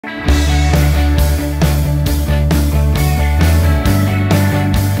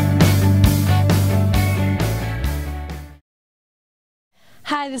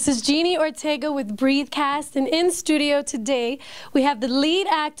Hi, this is Jeannie Ortega with Breathecast, and in studio today we have the lead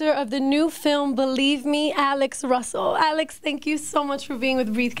actor of the new film Believe Me, Alex Russell. Alex, thank you so much for being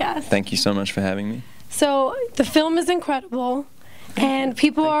with Breathecast. Thank you so much for having me. So the film is incredible, and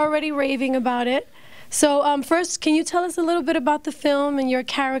people are already raving about it. So first, can you tell us a little bit about the film and your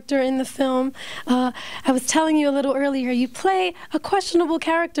character in the film? I was telling you a little earlier, you play a questionable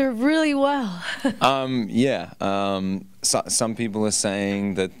character really well. Some people are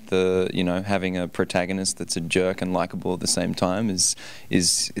saying that having a protagonist that's a jerk and likable at the same time is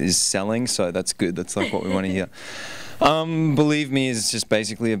selling. So that's good. That's like what we want to hear. Believe Me is just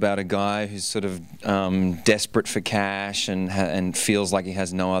basically about a guy who's sort of desperate for cash and feels like he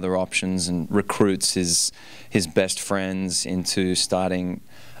has no other options, and recruits his best friends into starting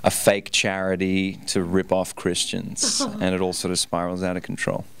a fake charity to rip off Christians, and it all sort of spirals out of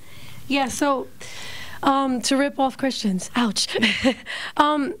control. Yeah, so to rip off Christians, ouch.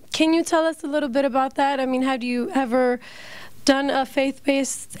 Can you tell us a little bit about that? I mean, have you ever done a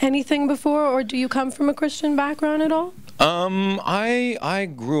faith-based anything before, or do you come from a Christian background at all? I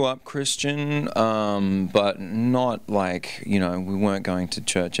grew up Christian, but not like, we weren't going to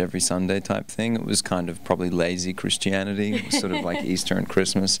church every Sunday type thing. It was kind of probably lazy Christianity. It was sort of like Easter and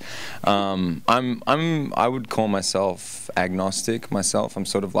Christmas. I would call myself agnostic myself. I'm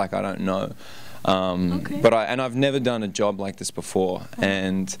sort of like, I don't know. Okay. But I've never done a job like this before,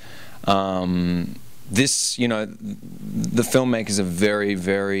 and this, the filmmakers are very,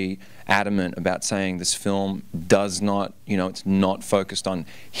 very adamant about saying this film does not, it's not focused on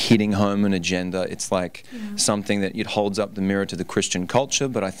hitting home an agenda. It's like something that it holds up the mirror to the Christian culture,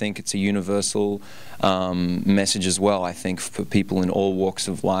 but I think it's a universal message as well, I think, for people in all walks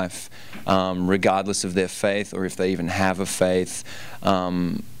of life, regardless of their faith or if they even have a faith,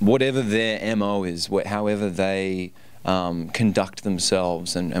 whatever their MO is, however they conduct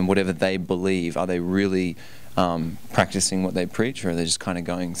themselves and whatever they believe. Are they really practicing what they preach, or are they just kind of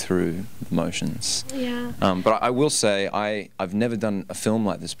going through the motions? Yeah. But I will say I've never done a film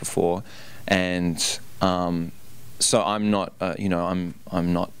like this before, and so I'm not I'm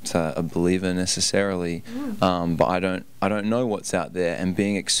not a believer necessarily, but I don't know what's out there, and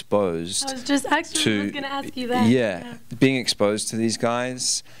being exposed. I was just actually going to ask you that. Yeah, being exposed to these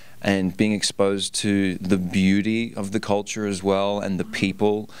guys, and being exposed to the beauty of the culture as well, and the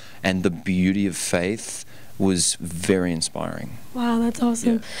people, and the beauty of faith was very inspiring. Wow, that's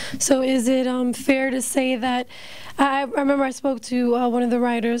awesome. Yeah. So is it fair to say that, I remember I spoke to one of the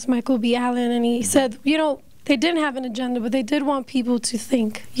writers, Michael B. Allen, and he said, they didn't have an agenda, but they did want people to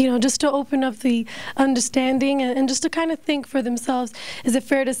think, just to open up the understanding and just to kind of think for themselves. Is it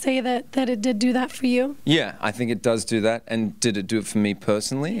fair to say that it did do that for you? Yeah, I think it does do that. And did it do it for me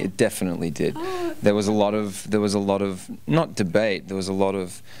personally? It definitely did. Oh. There was a lot of, not debate, there was a lot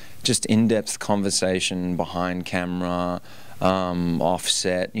of just in-depth conversation behind camera,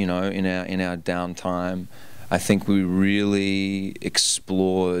 offset, in our downtime. I think we really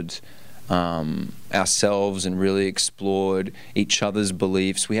explored ourselves and really explored each other's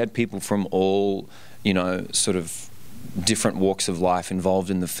beliefs. We had people from all, sort of different walks of life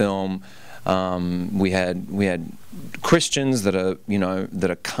involved in the film. We had Christians that are, that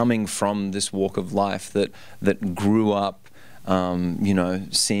are coming from this walk of life, that grew up,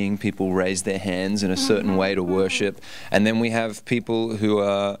 seeing people raise their hands in a certain way to worship. And then we have people who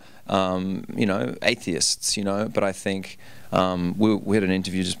are, atheists, but I think we had an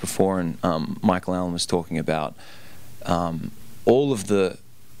interview just before, and Michael Allen was talking about all of the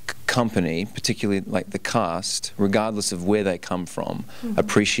company, particularly like the cast, regardless of where they come from,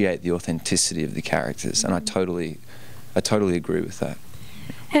 appreciate the authenticity of the characters, and I totally agree with that.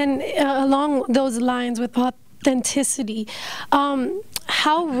 And along those lines with authenticity,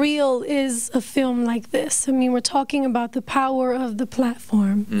 how real is a film like this? I mean, we're talking about the power of the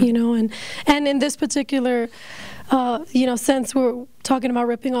platform, and in this particular sense, we're talking about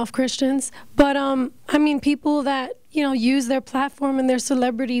ripping off Christians. But I mean, people that use their platform and their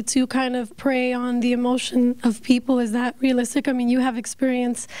celebrity to kind of prey on the emotion of people. Is that realistic? I mean, you have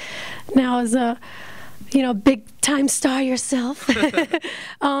experience now as a big time star yourself.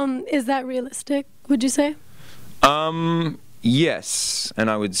 Is that realistic, would you say? Yes,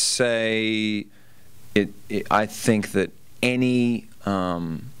 and I would say I think that anything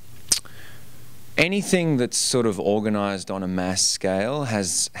that's sort of organized on a mass scale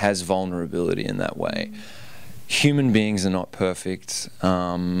has vulnerability in that way. Human beings are not perfect.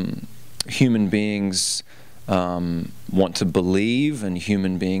 Human beings want to believe, and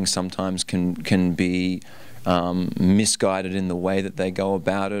human beings sometimes can be misguided in the way that they go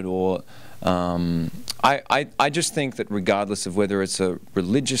about it, or I just think that regardless of whether it's a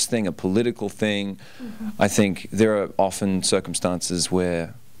religious thing, a political thing, I think there are often circumstances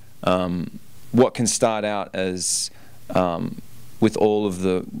where what can start out as with all of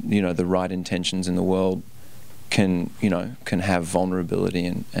the the right intentions in the world can have vulnerability,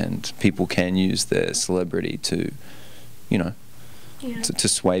 and people can use their celebrity to to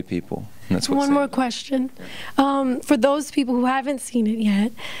sway people. And that's One more question. For those people who haven't seen it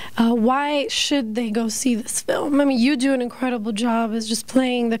yet, why should they go see this film? I mean, you do an incredible job as just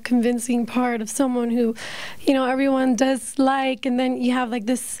playing the convincing part of someone who, everyone does like, and then you have like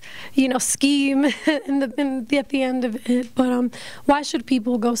this, scheme at the end of it. But why should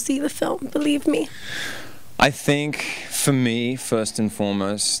people go see the film? Believe me. I think, for me, first and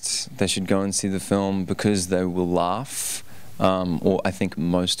foremost, they should go and see the film because they will laugh. Or I think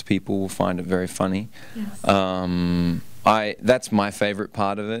most people will find it very funny. Yes. That's my favorite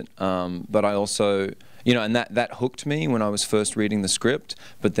part of it. But I also, and that hooked me when I was first reading the script.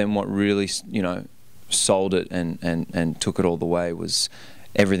 But then what really, sold it and took it all the way was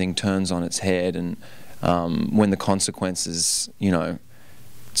everything turns on its head, and when the consequences,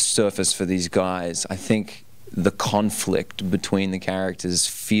 surface for these guys, I think the conflict between the characters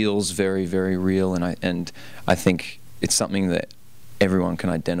feels very, very real, and I think it's something that everyone can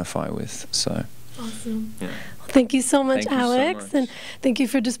identify with. So awesome. Yeah. Well, thank you so much, Thank you Alex, so much. and thank you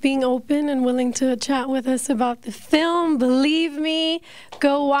for just being open and willing to chat with us about the film. Believe me,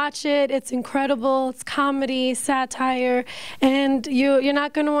 go watch it. It's incredible. It's comedy, satire, and you're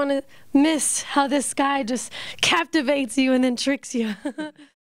not going to want to miss how this guy just captivates you and then tricks you.